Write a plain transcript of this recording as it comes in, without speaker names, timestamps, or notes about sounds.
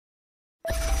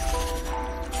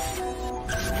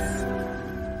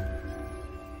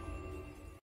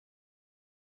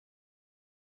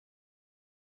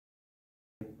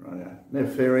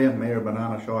Nev Ferrier, Mayor of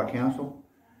Banana Shire Council,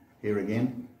 here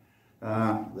again.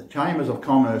 The Chambers of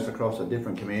Commerce across the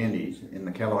different communities in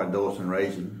the Callide-Dawson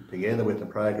region, together with the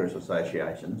progress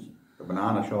associations, the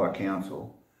Banana Shire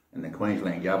Council and the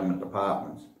Queensland Government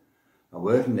departments, are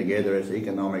working together as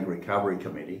Economic Recovery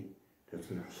Committee to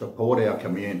support our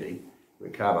community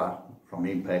recover from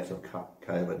impacts of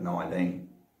COVID-19.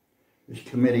 This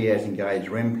committee has engaged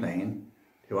RemPlan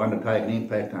to undertake an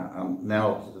impact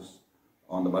analysis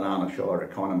on the Banana Shire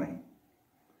economy.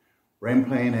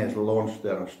 RemPlan has launched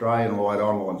an Australian-wide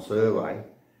online survey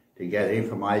to get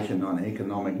information on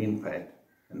economic impact,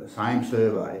 and the same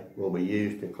survey will be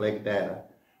used to collect data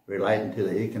relating to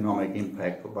the economic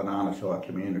impact for Banana Shire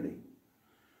community.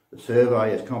 The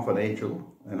survey is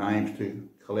confidential and aims to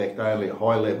collect only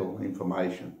high-level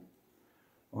information.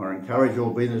 I encourage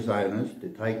all business owners to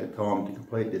take the time to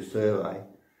complete this survey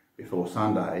before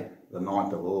Sunday, the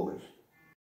 9th of August.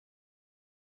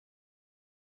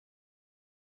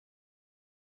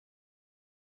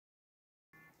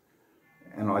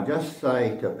 And I just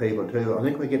say to people too, I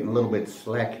think we're getting a little bit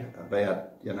slack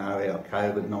about, our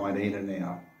COVID-19 and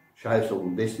our social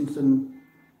distancing.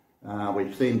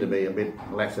 We seem to be a bit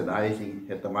lackadaisy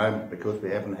at the moment because we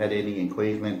haven't had any in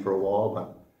Queensland for a while,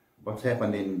 but what's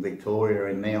happened in Victoria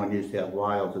and now in New South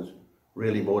Wales has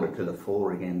really brought it to the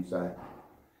fore again. So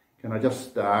can I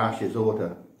just ask you all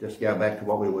to just go back to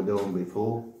what we were doing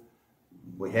before?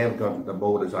 We have got the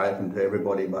borders open to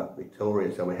everybody but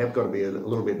Victoria, so we have got to be a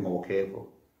little bit more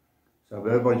careful. So if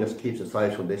everybody just keeps a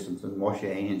social distance and wash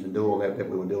your hands and do all that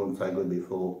we were doing so good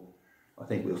before, I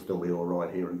think we'll still be all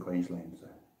right here in Queensland. So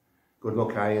good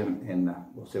luck, hey, and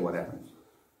we'll see what happens.